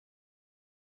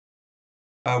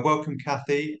Welcome,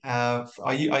 Kathy.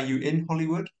 Are you in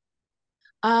Hollywood?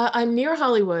 I'm near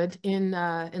Hollywood in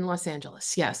Los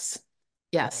Angeles. Yes,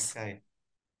 yes. Okay.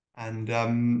 And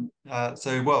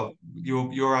well,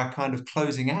 you're our kind of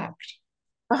closing act.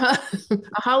 A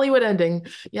Hollywood ending.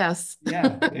 Yes.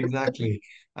 Yeah, exactly.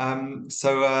 I'm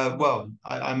sort of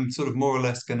more or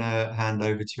less going to hand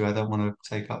over to you. I don't want to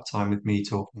take up time with me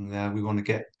talking there. We want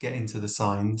to get into the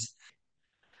signs.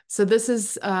 So this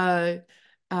is my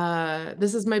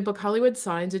book Hollywood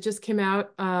Signs. It just came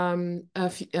out in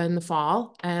the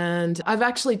fall, and I've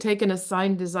actually taken a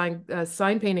sign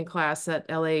painting class at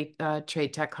LA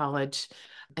Trade Tech College,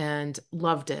 and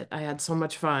loved it. I had so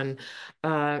much fun,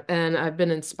 and I've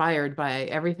been inspired by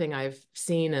everything I've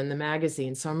seen in the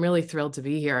magazine. So I'm really thrilled to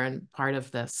be here and part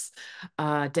of this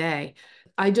day.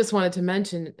 I just wanted to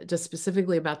mention just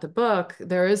specifically about the book.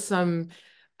 There is some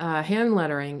hand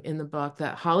lettering in the book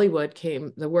that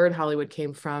the word Hollywood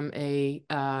came from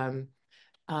an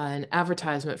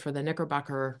advertisement for the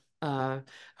Knickerbocker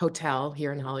Hotel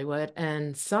here in Hollywood.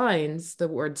 And signs, the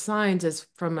word signs is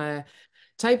from a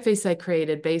typeface I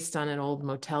created based on an old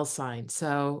motel sign.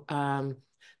 So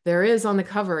there is on the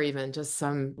cover even just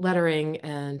some lettering,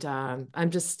 and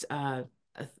I'm just uh,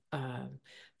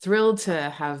 thrilled to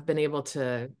have been able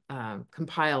to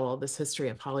compile all this history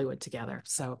of Hollywood together.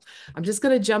 So I'm just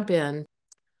going to jump in.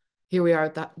 Here we are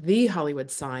at the Hollywood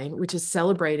sign, which is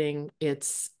celebrating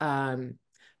its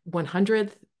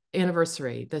 100th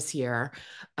anniversary this year.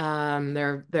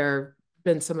 There have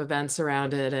been some events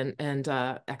around it and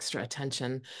extra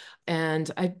attention,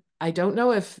 and I don't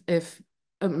know if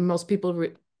most people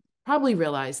probably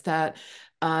realize that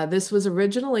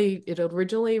it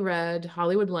originally read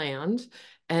Hollywood Land,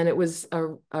 and it was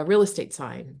a real estate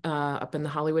sign up in the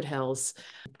Hollywood Hills,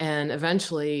 and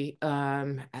eventually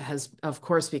has, of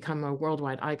course, become a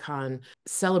worldwide icon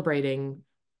celebrating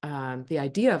the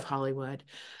idea of Hollywood.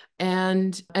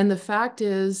 And the fact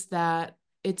is that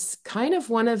it's kind of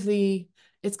one of the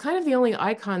it's kind of the only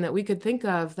icon that we could think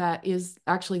of that is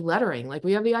actually lettering. Like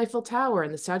we have the Eiffel Tower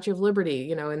and the Statue of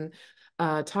Liberty, and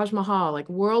Taj Mahal, like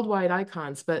worldwide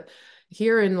icons. But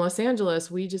here in Los Angeles,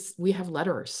 we have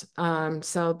letters.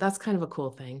 So that's kind of a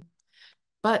cool thing.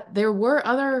 But there were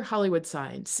other Hollywood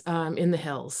signs in the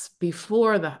hills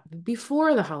before the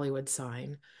Hollywood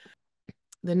sign.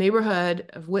 The neighborhood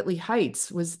of Whitley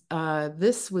Heights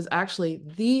this was actually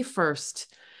the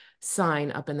first sign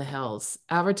up in the hills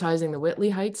advertising the Whitley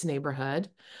Heights neighborhood.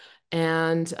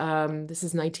 And this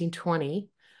is 1920.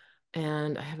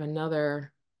 And I have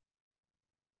another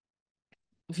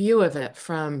view of it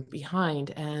from behind.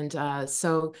 And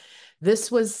so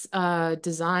this was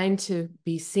designed to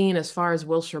be seen as far as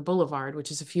Wilshire Boulevard, which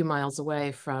is a few miles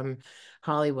away from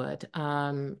Hollywood.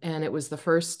 And it was the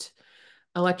first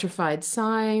electrified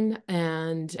sign,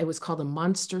 and it was called a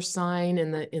monster sign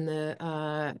in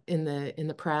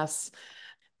the press.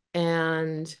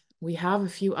 And we have a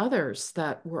few others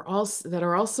that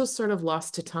are also sort of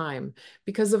lost to time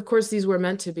because, of course, these were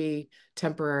meant to be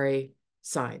temporary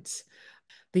signs.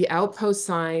 The outpost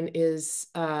sign is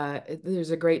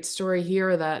there's a great story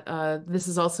here that this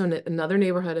is also another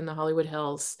neighborhood in the Hollywood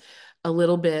Hills, a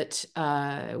little bit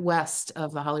west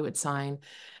of the Hollywood sign.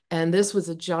 And this was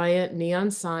a giant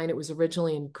neon sign. It was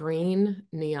originally in green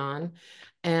neon.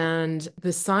 And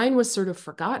the sign was sort of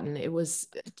forgotten. It was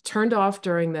turned off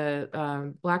during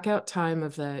the blackout time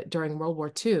during World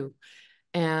War II.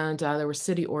 And there were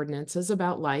city ordinances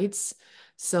about lights.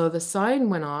 So the sign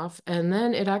went off, and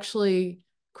then it actually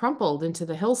crumpled into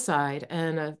the hillside.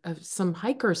 And some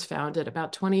hikers found it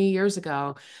about 20 years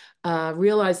ago,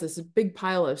 realized this big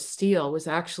pile of steel was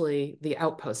actually the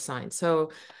outpost sign.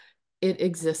 So it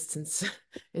exists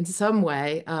in some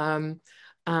way.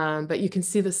 But you can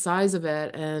see the size of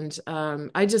it. And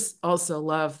I just also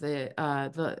love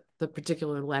the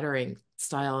particular lettering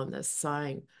style in this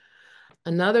sign.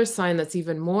 Another sign that's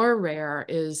even more rare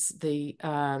is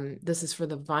this is for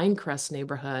the Vinecrest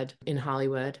neighborhood in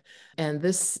Hollywood. And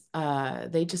this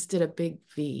they just did a big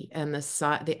V, and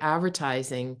the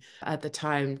advertising at the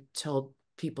time told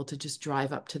people to just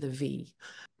drive up to the V.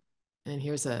 And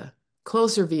here's a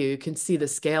closer view. You can see the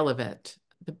scale of it.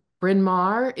 The Bryn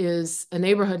Mawr is a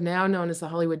neighborhood now known as the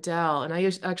Hollywood Dell, and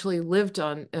I actually lived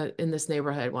in this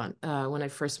neighborhood when I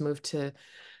first moved to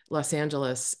Los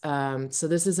Angeles. So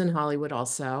this is in Hollywood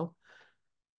also.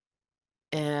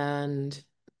 And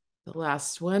the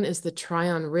last one is the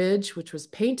Tryon Ridge, which was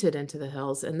painted into the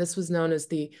hills, and this was known as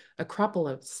the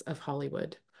Acropolis of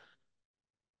Hollywood.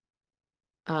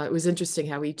 It was interesting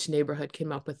how each neighborhood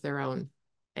came up with their own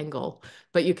angle,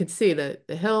 but you can see the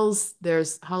hills,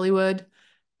 there's Hollywood,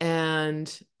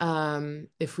 and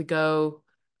if we go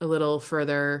a little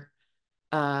further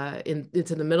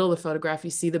into the middle of the photograph,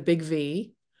 you see the big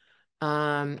V.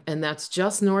 And that's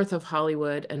just north of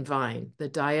Hollywood and Vine. The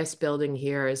Dias building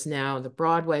here is now the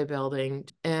Broadway building.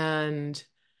 And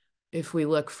if we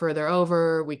look further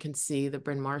over, we can see the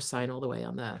Bryn Mawr sign all the way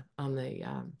on the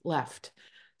left.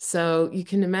 So you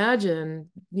can imagine,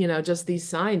 just these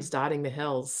signs dotting the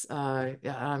hills.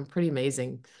 Pretty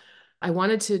amazing. I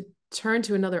wanted to turn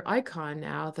to another icon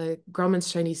now, the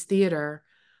Grauman's Chinese Theater.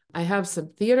 I have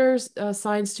some theater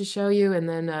signs to show you, and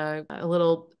then a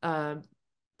little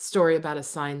story about a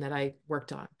sign that I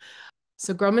worked on.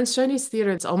 So Grauman's Chinese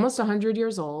Theater, it's almost 100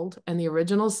 years old, and the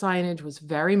original signage was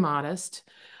very modest.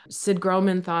 Sid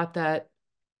Grauman thought that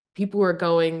people were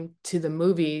going to the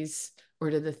movies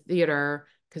or to the theater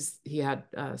because he had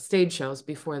stage shows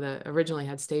originally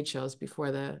had stage shows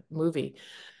before the movie.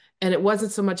 And it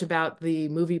wasn't so much about the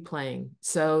movie playing.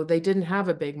 So they didn't have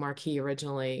a big marquee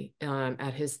originally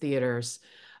at his theaters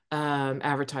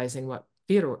advertising what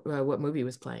movie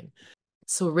was playing.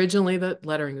 So originally the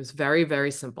lettering was very,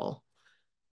 very simple.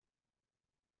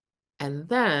 And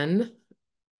then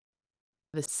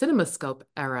the CinemaScope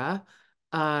era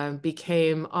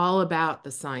became all about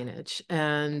the signage.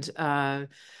 And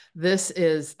this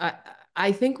is,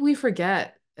 I think we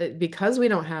forget, because we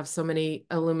don't have so many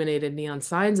illuminated neon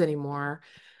signs anymore,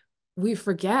 we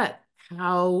forget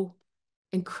how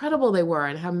incredible they were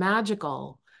and how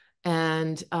magical,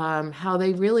 and how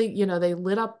they really, they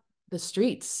lit up the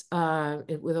streets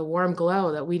with a warm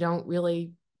glow that we don't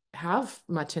really have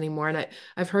much anymore. And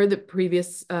I've heard the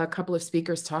previous couple of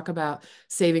speakers talk about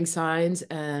saving signs,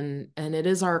 and it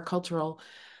is our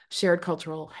shared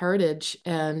cultural heritage.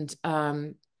 And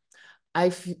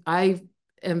I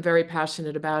am very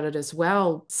passionate about it as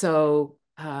well. So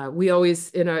we always,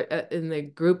 in the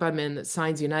group I'm in,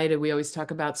 Signs United, we always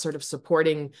talk about sort of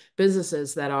supporting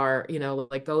businesses that are,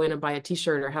 like go in and buy a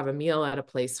T-shirt or have a meal at a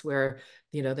place where,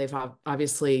 they've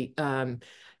obviously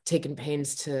taken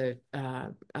pains to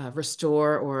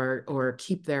restore or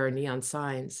keep their neon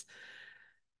signs.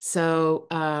 So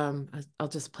I'll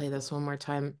just play this one more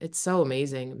time. It's so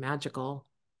amazing, magical.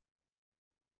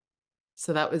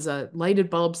 So that was a lighted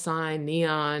bulb sign,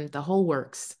 neon, the whole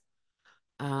works.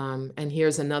 And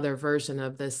here's another version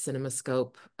of this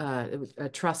CinemaScope, a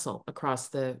trestle across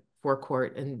the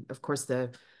forecourt. And of course,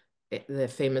 the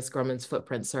famous Grauman's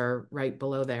footprints are right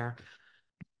below there.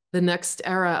 The next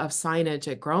era of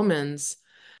signage at Grauman's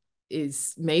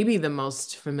is maybe the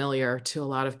most familiar to a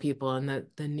lot of people, and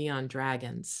the neon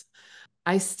dragons.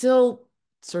 I still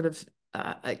sort of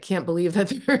I can't believe that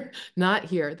they're not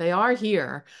here. They are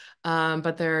here,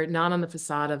 but they're not on the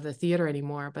facade of the theater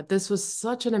anymore. But this was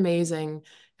such an amazing,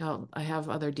 I have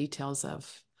other details of.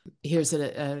 Here's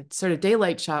a sort of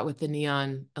daylight shot with the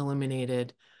neon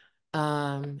illuminated.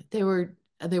 They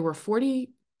were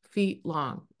 40 feet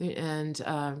long, and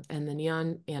the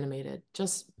neon animated,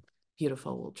 just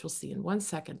beautiful, which we'll see in 1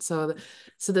 second. So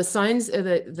the signs,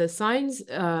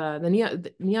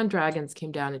 the neon dragons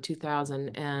came down in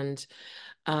 2000, and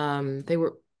they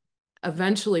were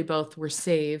eventually both were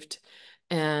saved,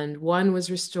 and one was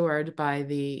restored by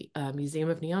the Museum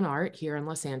of Neon Art here in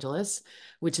Los Angeles,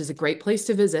 which is a great place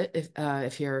to visit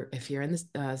if you're in this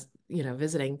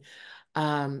visiting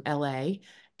LA.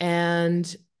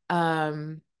 And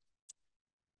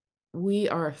we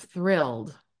are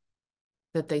thrilled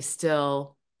that they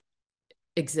still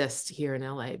exist here in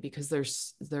LA because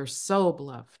they're so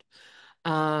beloved.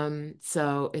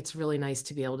 So it's really nice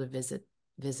to be able to visit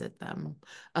them,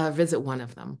 visit one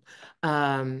of them.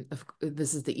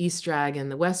 This is the East Dragon.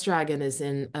 The West Dragon is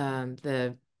in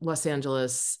the Los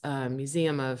Angeles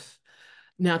Museum of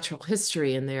Natural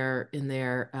History in their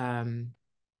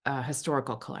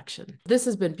historical collection. This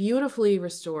has been beautifully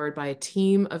restored by a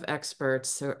team of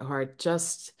experts who are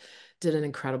just did an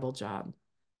incredible job.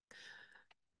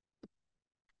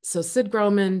 So Sid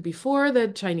Grauman, before the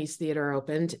Chinese Theater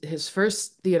opened, his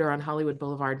first theater on Hollywood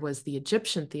Boulevard was the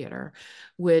Egyptian Theater,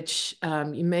 which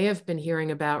you may have been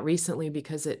hearing about recently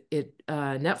because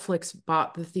Netflix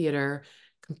bought the theater,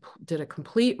 did a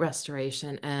complete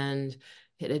restoration, and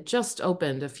it had just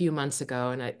opened a few months ago.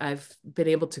 And I've been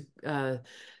able to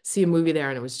see a movie there,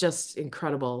 and it was just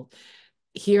incredible.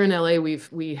 Here in LA,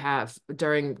 we have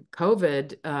during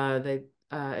COVID, the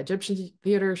Egyptian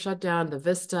Theater shut down, the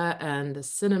Vista and the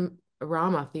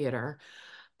Cinerama Theater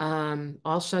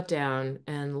all shut down,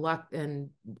 and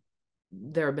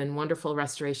there have been wonderful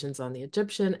restorations on the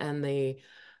Egyptian and the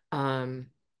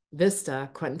Vista.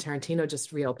 Quentin Tarantino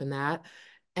just reopened that,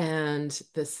 and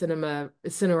the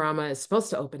Cinerama is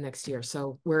supposed to open next year.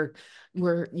 So we're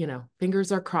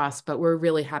fingers are crossed, but we're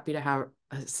really happy to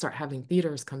start having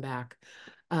theaters come back.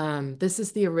 This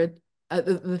is the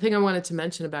thing I wanted to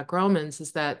mention about Grauman's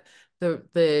is that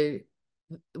the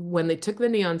when they took the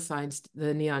neon signs,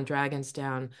 the neon dragons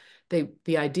down,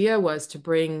 the idea was to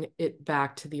bring it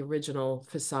back to the original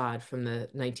facade from the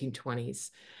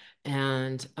 1920s.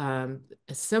 And a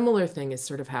similar thing has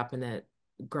sort of happened at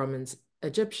Grauman's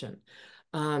Egyptian.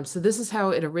 So this is how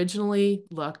it originally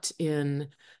looked in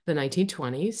the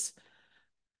 1920s.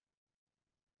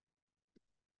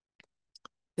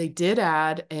 They did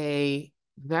add a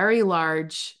very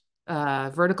large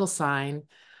vertical sign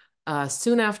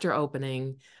soon after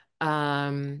opening.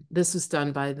 This was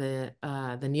done by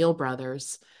the Neal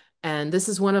brothers, and this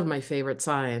is one of my favorite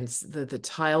signs. The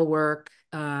tile work,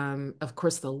 of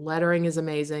course, the lettering is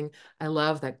amazing. I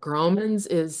love that Grauman's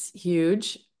is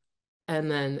huge,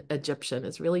 and then Egyptian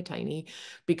is really tiny,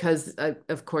 because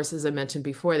of course, as I mentioned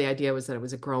before, the idea was that it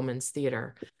was a Grauman's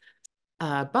theater.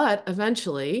 But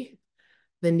eventually,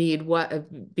 the need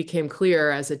what became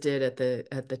clear as it did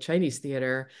at the Chinese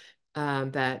theater,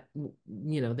 that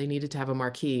they needed to have a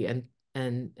marquee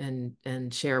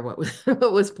and share what was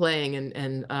what was playing,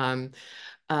 and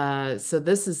so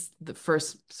this is the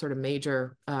first sort of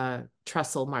major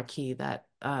trestle marquee that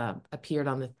appeared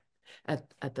on the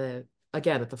at the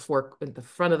again at the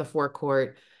front of the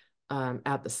forecourt,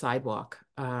 at the sidewalk,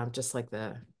 just like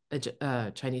the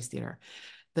Chinese theater.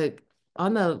 The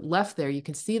On the left there, you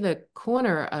can see the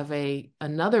corner of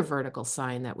another vertical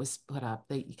sign that was put up.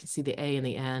 You can see the A and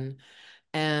the N,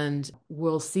 and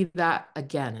we'll see that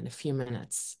again in a few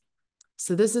minutes.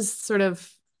 So this is sort of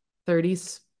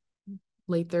 30s,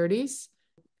 late 30s.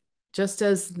 Just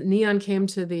as neon came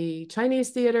to the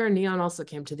Chinese theater, neon also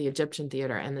came to the Egyptian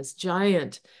theater, and this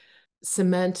giant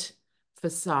cement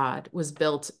facade was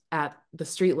built at the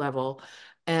street level.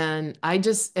 And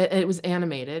it was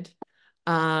animated.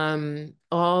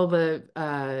 All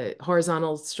the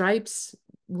horizontal stripes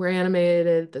were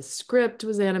animated. The script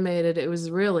was animated. It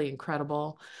was really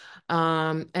incredible.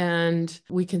 And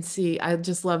we can see, I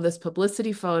just love this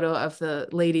publicity photo of the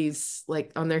ladies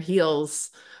like on their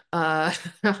heels,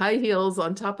 high heels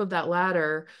on top of that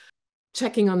ladder,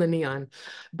 checking on the neon.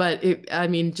 But I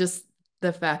mean, just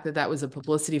the fact that that was a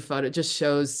publicity photo just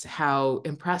shows how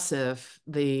impressive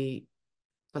the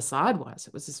facade was.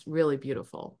 It was just really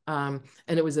beautiful. And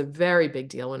it was a very big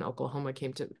deal when Oklahoma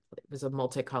came to, it was a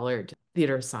multicolored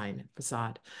theater sign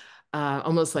facade,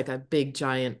 almost like a big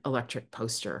giant electric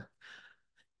poster.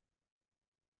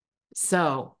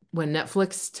 So when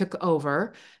Netflix took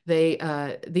over,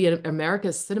 the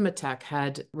America's Cinematheque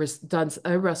had done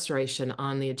a restoration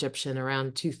on the Egyptian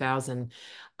around 2000,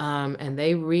 and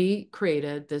they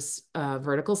recreated this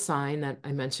vertical sign that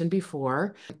I mentioned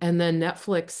before. And then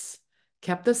Netflix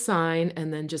kept the sign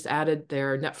and then just added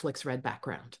their Netflix red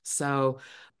background. So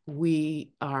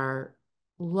we are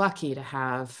lucky to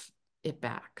have it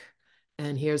back.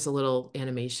 And here's a little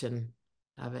animation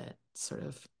of it, sort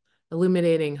of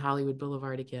illuminating Hollywood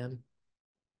Boulevard again.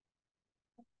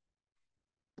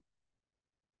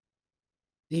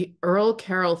 The Earl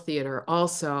Carroll Theater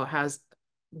also has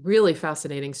really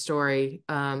fascinating story.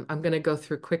 I'm going to go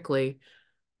through quickly.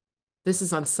 This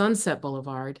is on Sunset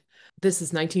Boulevard. This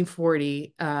is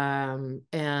 1940, or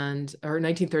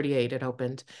 1938 it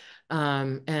opened.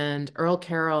 And Earl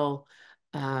Carroll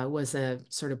was a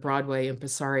sort of Broadway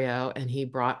impresario, and he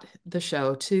brought the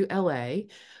show to LA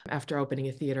after opening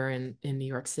a theater in New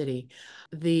York City.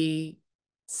 The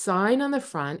sign on the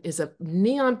front is a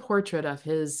neon portrait of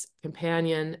his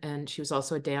companion, and she was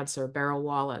also a dancer, Beryl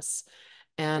Wallace.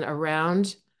 And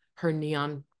around her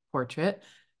neon portrait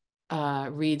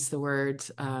reads the words,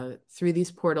 through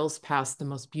these portals pass the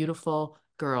most beautiful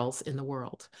girls in the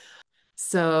world.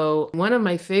 So one of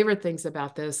my favorite things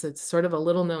about this, it's sort of a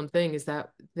little known thing, is that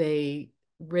they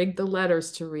rigged the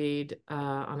letters to read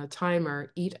on a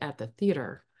timer, eat at the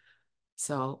theater.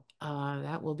 So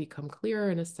that will become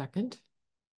clearer in a second.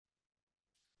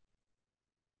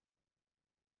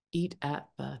 Eat at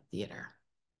the theater.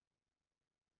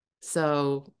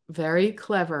 So very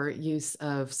clever use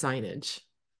of signage.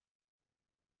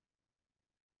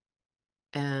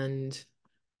 And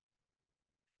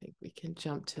I think we can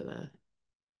jump to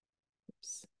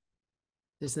oops,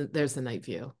 there's the night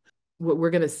view. We're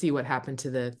going to see what happened to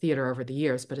the theater over the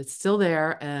years, but it's still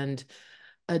there. And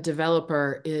a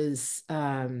developer is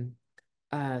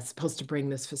supposed to bring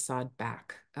this facade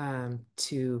back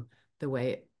to the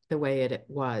way it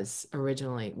was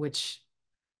originally, which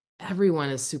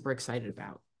everyone is super excited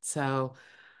about. So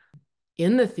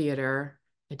in the theater,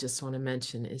 I just want to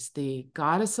mention, is the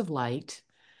Goddess of Light.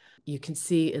 You can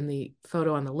see in the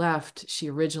photo on the left, she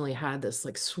originally had this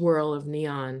like swirl of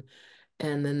neon,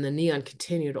 And then the neon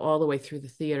continued all the way through the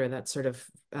theater, that sort of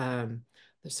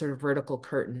the sort of vertical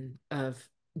curtain of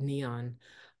neon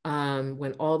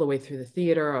went all the way through the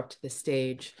theater up to the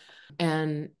stage.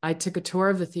 And I took a tour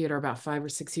of the theater about 5 or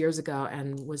 6 years ago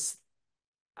and was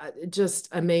just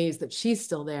amazed that she's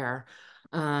still there.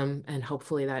 And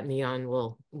hopefully that neon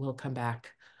will come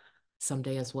back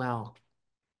someday as well.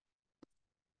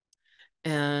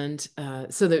 And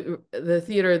so the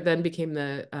theater then became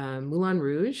the Moulin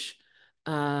Rouge,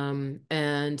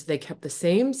 and they kept the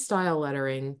same style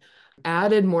lettering,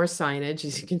 added more signage,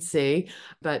 as you can see,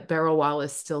 but Beryl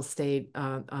Wallace still stayed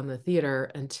on the theater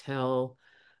until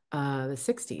the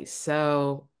 60s.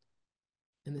 So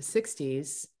in the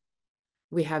 60s,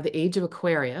 we have the Age of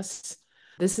Aquarius.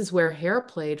 This is where hair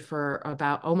played for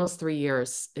about almost 3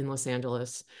 years in Los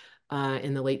Angeles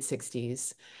in the late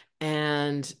 60s.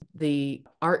 And the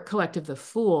art collective, The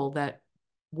Fool, that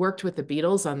worked with the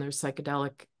Beatles on their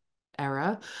psychedelic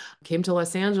era, came to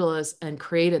Los Angeles and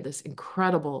created this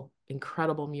incredible,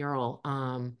 incredible mural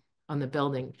on the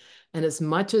building. And as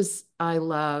much as I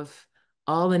love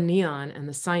all the neon and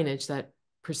the signage that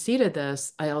preceded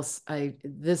this,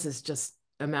 this is just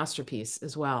a masterpiece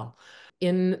as well.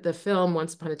 In the film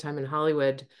Once Upon a Time in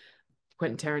Hollywood,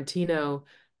 Quentin Tarantino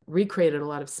recreated a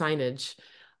lot of signage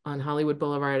on Hollywood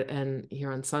Boulevard and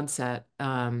here on Sunset.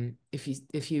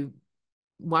 If you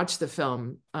watch the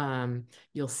film,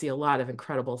 you'll see a lot of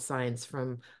incredible signs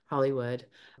from Hollywood.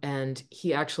 And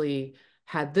he actually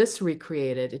had this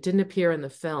recreated. It didn't appear in the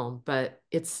film, but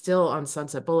it's still on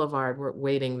Sunset Boulevard. We're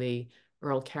waiting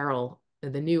Earl Carroll,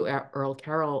 the new Earl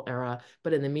Carroll era.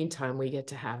 But in the meantime, we get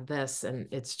to have this, and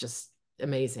it's just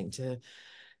amazing to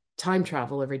time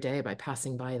travel every day by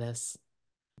passing by this.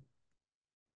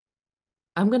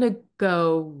 I'm going to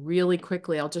go really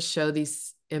quickly. I'll just show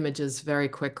these images very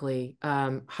quickly.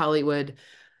 The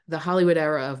Hollywood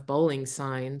era of bowling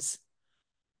signs.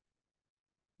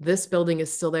 This building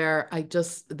is still there.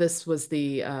 This was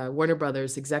the Warner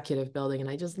Brothers executive building, and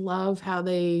I just love how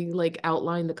they like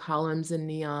outline the columns in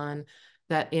neon,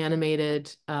 that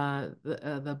animated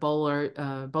the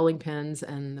bowling pins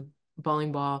and the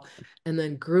bowling ball. And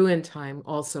then Gruen Time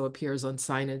also appears on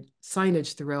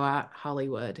signage throughout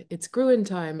Hollywood. It's Gruen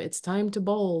Time. It's time to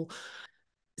bowl.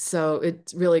 So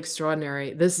it's really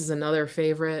extraordinary. This is another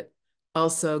favorite.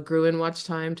 Also, Gruen Watch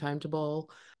Time, Time to Bowl.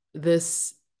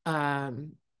 This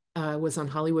was on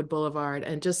Hollywood Boulevard,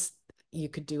 and just you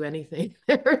could do anything.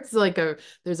 There's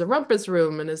a rumpus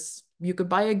room, and you could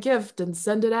buy a gift and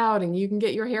send it out, and you can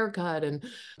get your hair cut. And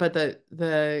but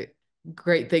the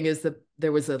great thing is that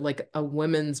there was a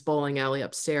women's bowling alley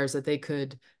upstairs that they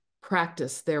could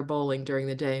practice their bowling during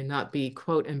the day, not be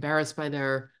quote embarrassed by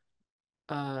their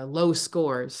low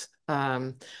scores.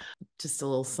 Just a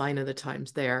little sign of the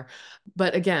times there.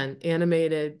 But again,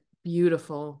 animated,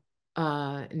 beautiful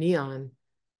neon.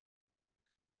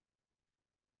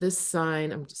 This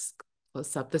sign, I'm just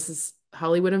close up. This is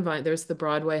Hollywood and Vine. There's the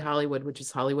Broadway Hollywood, which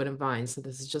is Hollywood and Vine. So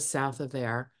this is just south of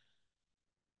there.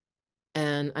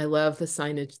 And I love the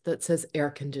signage that says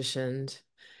air conditioned.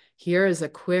 Here is a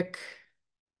quick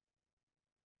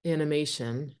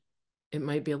animation. It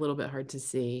might be a little bit hard to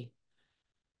see.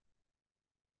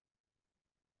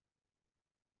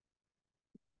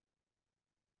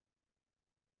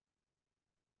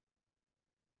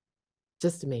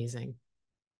 Just amazing.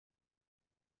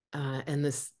 And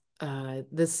this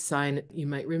sign you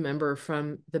might remember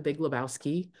from The Big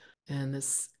Lebowski. And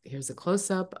here's a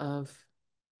close-up of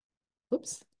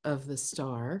the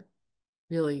star.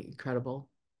 Really incredible.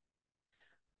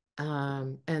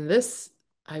 And this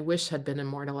I wish had been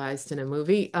immortalized in a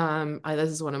movie. This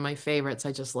is one of my favorites.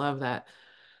 I just love that.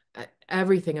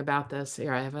 Everything about this.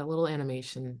 Here, I have a little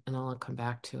animation, and I'll come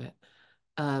back to it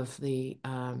of the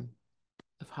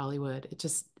of Hollywood.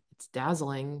 It's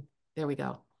dazzling. There we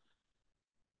go.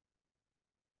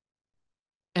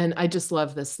 And I just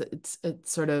love this. It's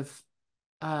sort of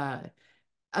uh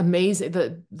amazing.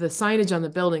 The signage on the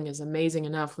building is amazing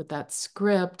enough with that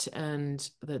script and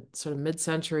the sort of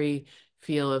mid-century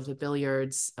feel of the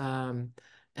billiards and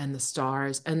the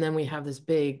stars. And then we have this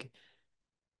big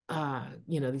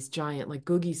these giant like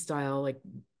Googie style like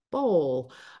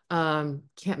bowl.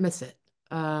 Can't miss it.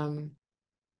 And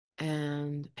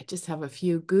I just have a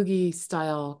few Googie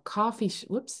style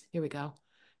whoops, here we go.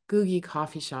 Googie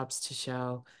coffee shops to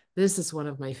show. This is one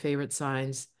of my favorite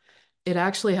signs. It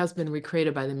actually has been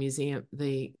recreated by the museum.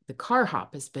 The car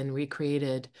hop has been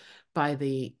recreated by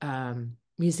the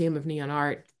Museum of Neon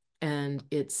Art, and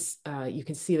it's you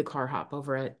can see the car hop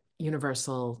over at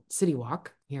Universal City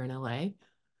Walk here in LA.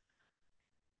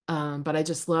 But I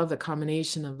just love the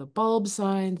combination of the bulb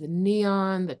sign, the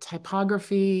neon, the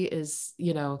typography is,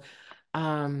 I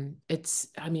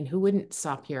mean, who wouldn't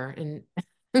stop here and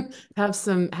have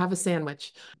a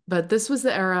sandwich? But this was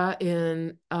the era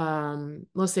in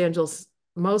Los Angeles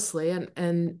mostly,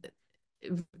 and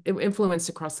it influenced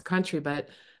across the country, but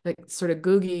like sort of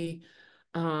googie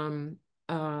um,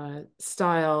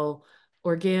 style,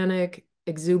 organic,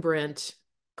 exuberant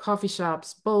coffee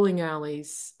shops, bowling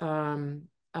alleys,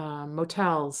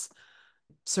 motels,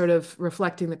 sort of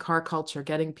reflecting the car culture,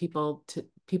 getting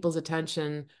people's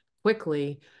attention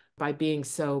quickly by being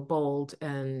so bold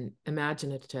and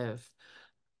imaginative,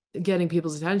 getting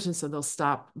people's attention so they'll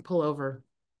stop and pull over.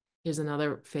 Here's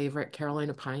another favorite,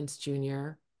 Carolina Pines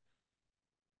Jr.,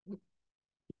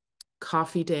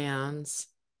 Coffee Dan's,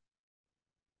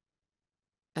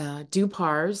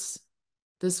 Dupar's.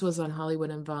 This was on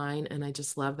Hollywood and Vine, and I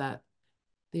just love that.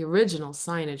 The original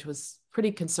signage was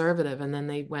pretty conservative, and then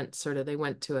they went to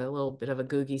a little bit of a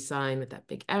googie sign with that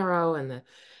big arrow and the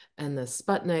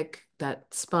Sputnik that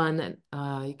spun, and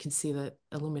you can see that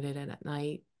illuminated at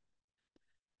night.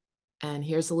 And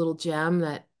here's a little gem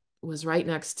that was right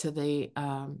next to the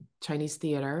Chinese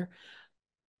theater.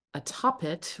 Atop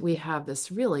it, we have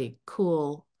this really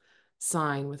cool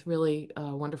sign with really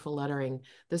wonderful lettering.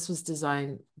 This was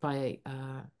done by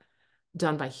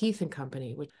Heath and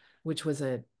Company, which was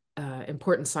a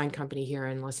important sign company here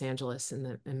in Los Angeles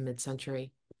in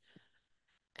mid-century.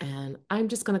 And I'm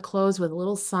just going to close with a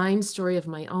little sign story of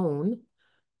my own.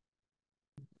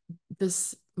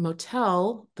 This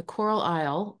motel, the Coral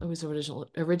Isle, it was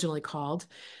originally called,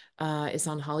 is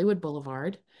on Hollywood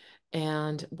Boulevard.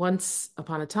 And once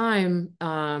upon a time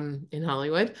in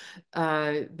Hollywood,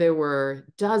 there were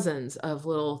dozens of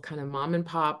little kind of mom and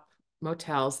pop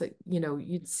motels that,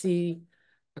 you'd see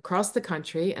across the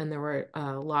country. And there were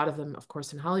a lot of them, of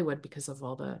course, in Hollywood because of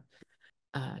all the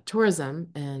tourism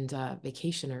and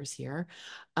vacationers here.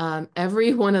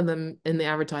 Every one of them in the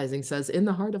advertising says, in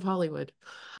the heart of Hollywood.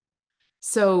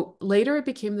 So later it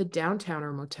became the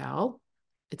Downtowner Motel.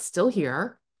 It's still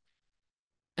here.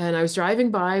 And I was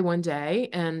driving by one day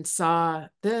and saw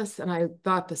this, and I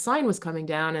thought the sign was coming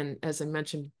down. And as I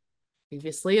mentioned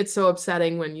previously, it's so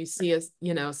upsetting when you see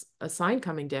a sign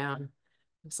coming down.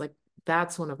 It's like,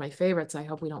 that's one of my favorites. I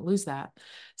hope we don't lose that.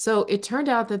 So it turned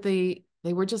out that they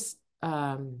were just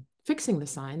fixing the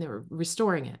sign. They were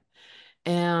restoring it.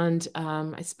 And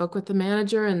I spoke with the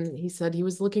manager, and he said he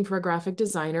was looking for a graphic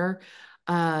designer.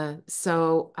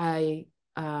 So I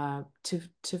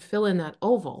to fill in that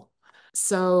oval.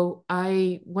 So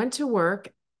I went to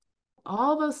work.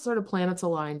 All the sort of planets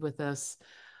aligned with this.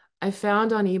 I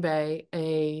found on eBay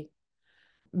a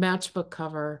matchbook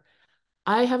cover.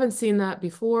 I haven't seen that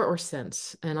before or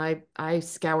since, and I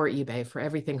scour eBay for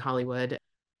everything Hollywood.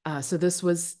 So this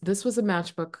was a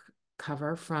matchbook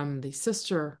cover from the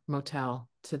sister motel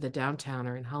to the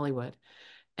Downtowner in Hollywood.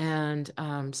 And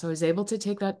so I was able to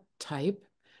take that type,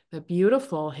 the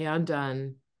beautiful hand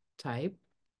done type,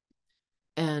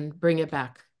 and bring it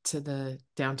back to the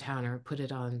Downtowner, put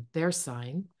it on their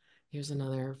sign. Here's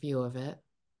another view of it.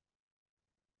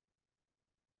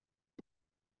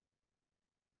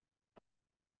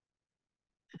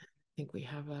 I think we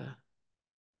have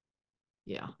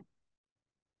yeah.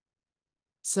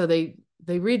 So they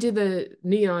redid the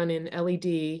neon in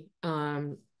LED,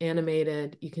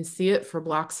 animated. You can see it for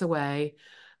blocks away,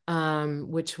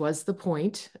 which was the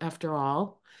point after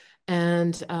all.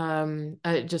 And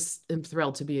I just am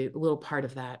thrilled to be a little part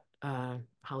of that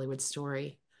Hollywood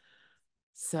story.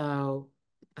 So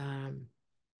that's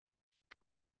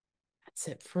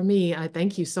it for me. I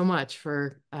thank you so much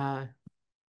for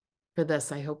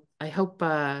this. I hope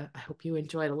you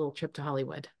enjoyed a little trip to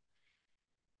Hollywood.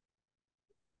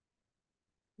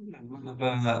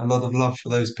 A lot of love for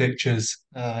those pictures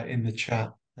in the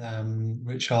chat,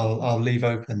 which I'll leave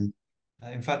open.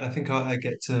 In fact, I think I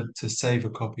get to save a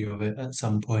copy of it at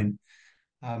some point.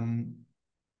 Um,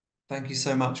 Thank you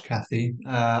so much, Kathy.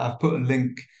 I've put a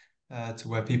link to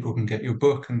where people can get your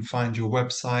book and find your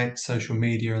website, social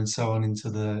media, and so on into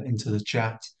the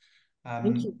chat. Thank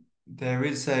Um, you. there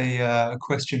is a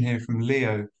question here from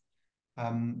Leo.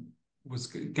 Um,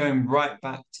 going right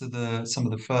back to the some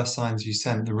of the first signs you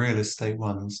sent, the real estate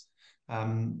ones. I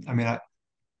mean,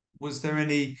 was there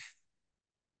any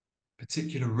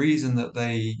particular reason that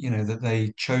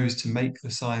they chose to make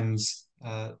the signs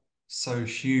so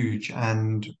huge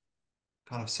and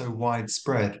kind of so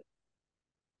widespread?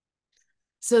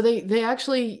 So they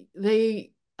actually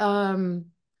they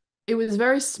it was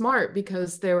very smart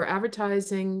because they were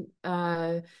advertising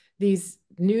these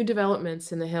new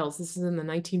developments in the hills. This is in the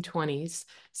 1920s.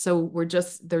 So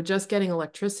they're just getting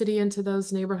electricity into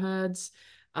those neighborhoods.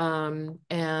 And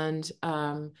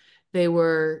they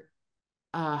were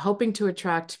hoping to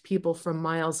attract people from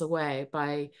miles away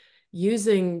by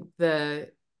using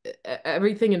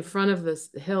everything in front of the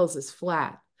hills is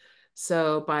flat.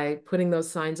 So by putting those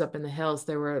signs up in the hills,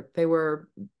 they were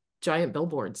giant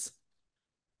billboards.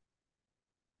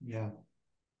 Yeah.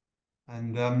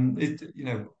 And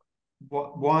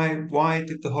why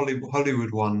did the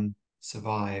Hollywood one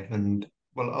survive? And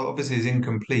well, obviously it's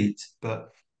incomplete, but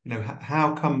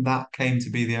how come that came to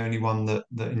be the only one that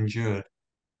endured?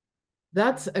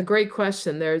 That's a great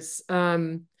question.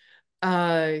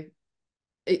 Uh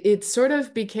it sort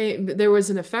of became there was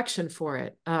an affection for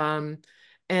it.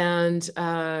 And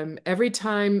every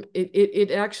time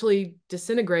it actually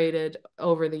disintegrated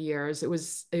over the years. It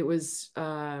was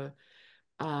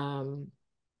um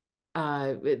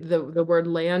the word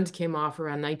land came off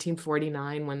around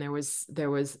 1949 when there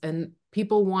was and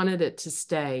people wanted it to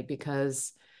stay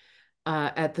because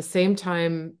at the same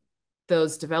time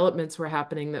those developments were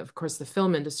happening, that of course the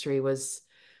film industry was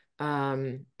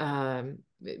um, um,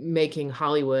 making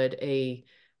Hollywood a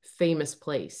famous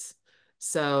place.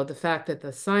 So the fact that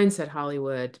the sign said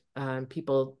Hollywood,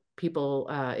 people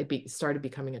started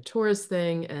becoming a tourist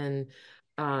thing, and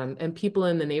people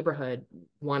in the neighborhood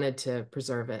wanted to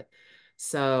preserve it.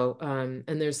 So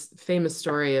and there's famous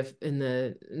story of in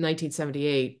the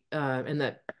 1978, and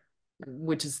that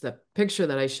which is the picture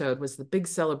that I showed, was the big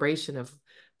celebration of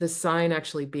the sign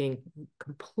actually being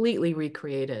completely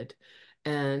recreated.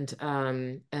 And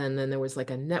then there was like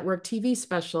a network TV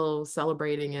special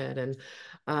celebrating it. And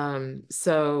and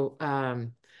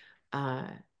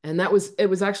it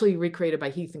was actually recreated by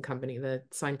Heath and Company, the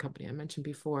sign company I mentioned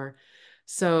before.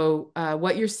 So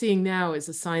what you're seeing now is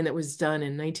a sign that was done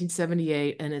in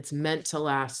 1978, and it's meant to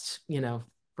last,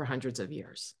 for hundreds of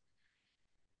years.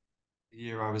 The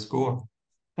year I was born.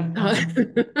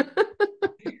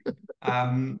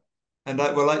 Um, and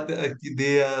I, well, like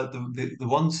the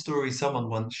one story someone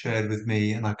once shared with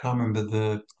me, and I can't remember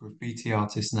the graffiti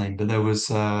artist's name, but there was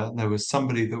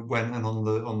somebody that went and on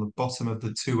the bottom of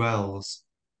the two L's,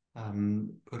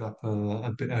 put up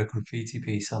a graffiti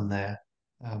piece on there.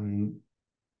 Um,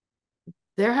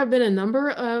 There have been a number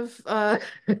of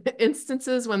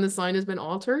instances when the sign has been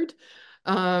altered.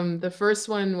 The first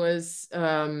one was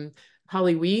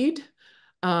Hollyweed.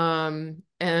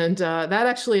 And that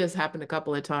actually has happened a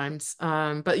couple of times.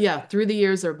 But yeah, through the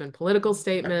years, there have been political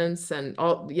statements and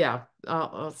all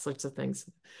sorts of things.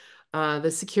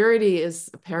 The security is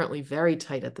apparently very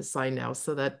tight at the sign now,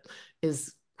 so that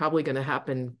is probably going to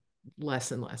happen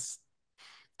less and less.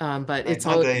 But they it's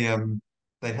had all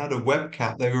they had a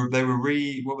webcam. They were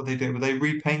what were they doing? Were they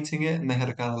repainting it? And they had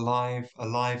a kind of a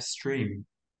live stream.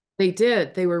 They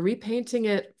did. They were repainting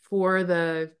it for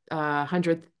the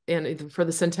 100th and for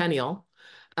the centennial.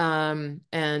 And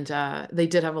they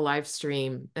did have a live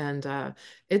stream, and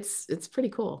it's pretty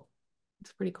cool.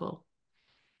 It's pretty cool.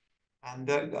 And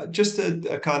just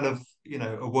a kind of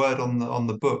a word on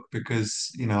the book,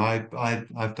 because I've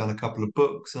done a couple of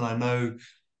books, and I know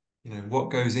what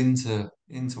goes into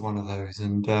one of those,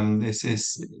 and this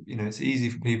is it's easy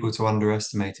for people to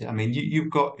underestimate it. I mean, you've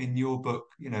got in your book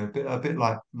a bit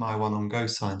like my one on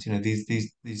ghost signs,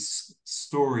 these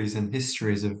stories and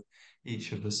histories of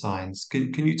each of the signs.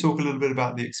 Can you talk a little bit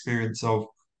about the experience of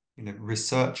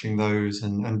researching those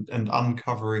and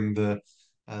uncovering the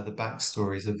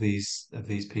backstories of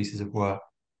these pieces of work?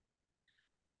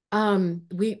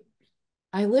 We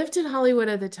I lived in Hollywood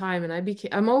at the time, and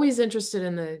I'm always interested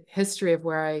in the history of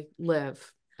where I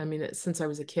live. I mean, since I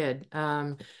was a kid.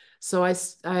 So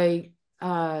I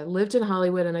lived in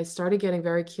Hollywood, and I started getting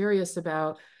very curious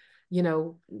about,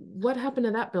 what happened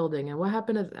to that building, and what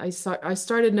happened to, I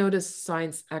started notice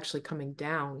signs actually coming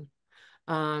down.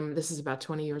 This is about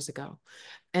 20 years ago.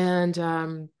 And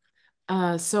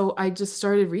so I just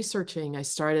started researching. I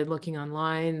started looking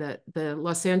online. That the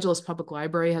Los Angeles Public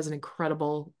Library has an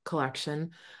incredible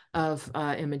collection of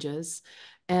images.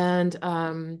 And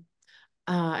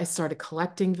I started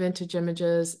collecting vintage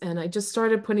images, and I just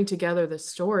started putting together the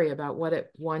story about what it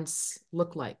once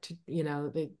looked like.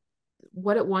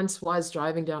 What it once was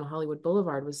driving down Hollywood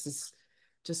Boulevard was this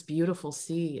just beautiful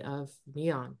sea of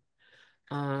neon.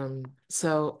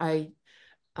 So I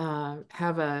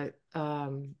have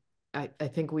I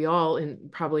think we all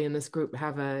probably in this group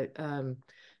have a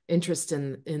interest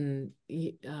in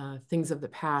things of the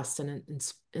past and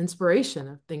inspiration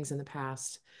of things in the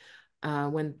past.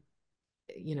 When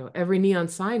every neon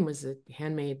sign was a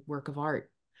handmade work of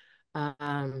art.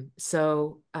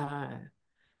 So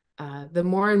the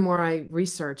more and more I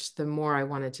researched, the more I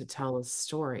wanted to tell a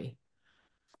story.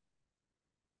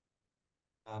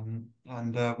 And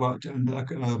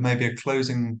maybe a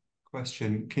closing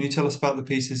question. Can you tell us about the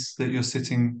pieces that are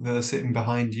sitting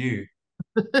behind you?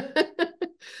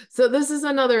 So this is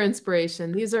another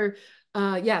inspiration. These are,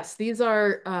 yes, these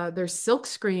are, they're silk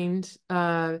screened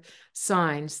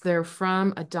signs. They're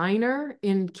from a diner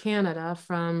in Canada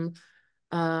from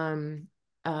um,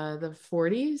 the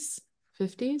 40s,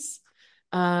 50s.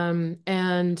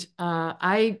 And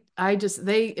I just,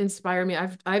 they inspire me.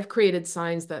 I've created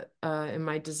signs that in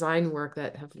my design work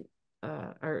that have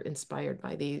are inspired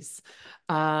by these.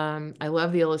 I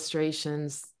love the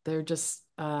illustrations. They're just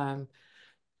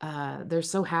they're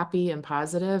so happy and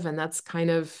positive, and that's kind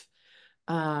of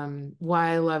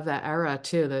why I love that era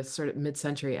too, the sort of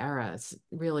mid-century era. It's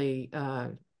really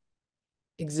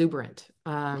exuberant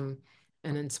and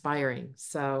inspiring.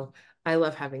 So I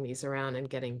love having these around and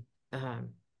getting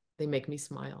they make me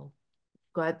smile.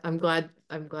 I'm glad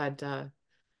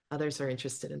others are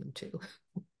interested in them too.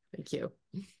 Thank you.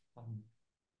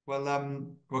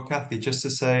 Um, well, Kathy, just to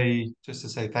say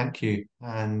thank you,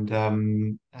 and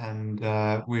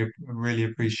we really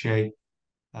appreciate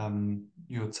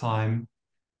your time.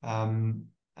 Um,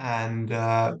 and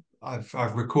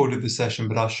I've recorded the session,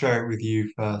 but I'll share it with you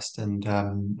first,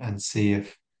 and see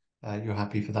if you're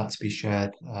happy for that to be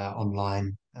shared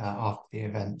online after the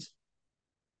event.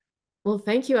 Well,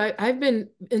 thank you. I've been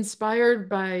inspired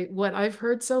by what I've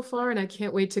heard so far, and I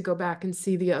can't wait to go back and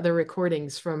see the other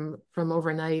recordings from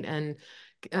overnight. And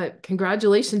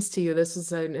congratulations to you. This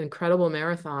is an incredible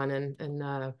marathon,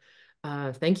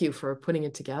 and thank you for putting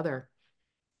it together.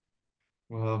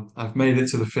 Well, I've made it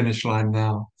to the finish line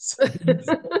now.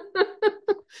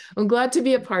 I'm glad to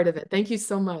be a part of it. Thank you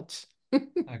so much.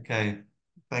 Okay,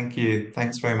 thank you.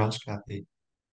 Thanks very much, Kathy.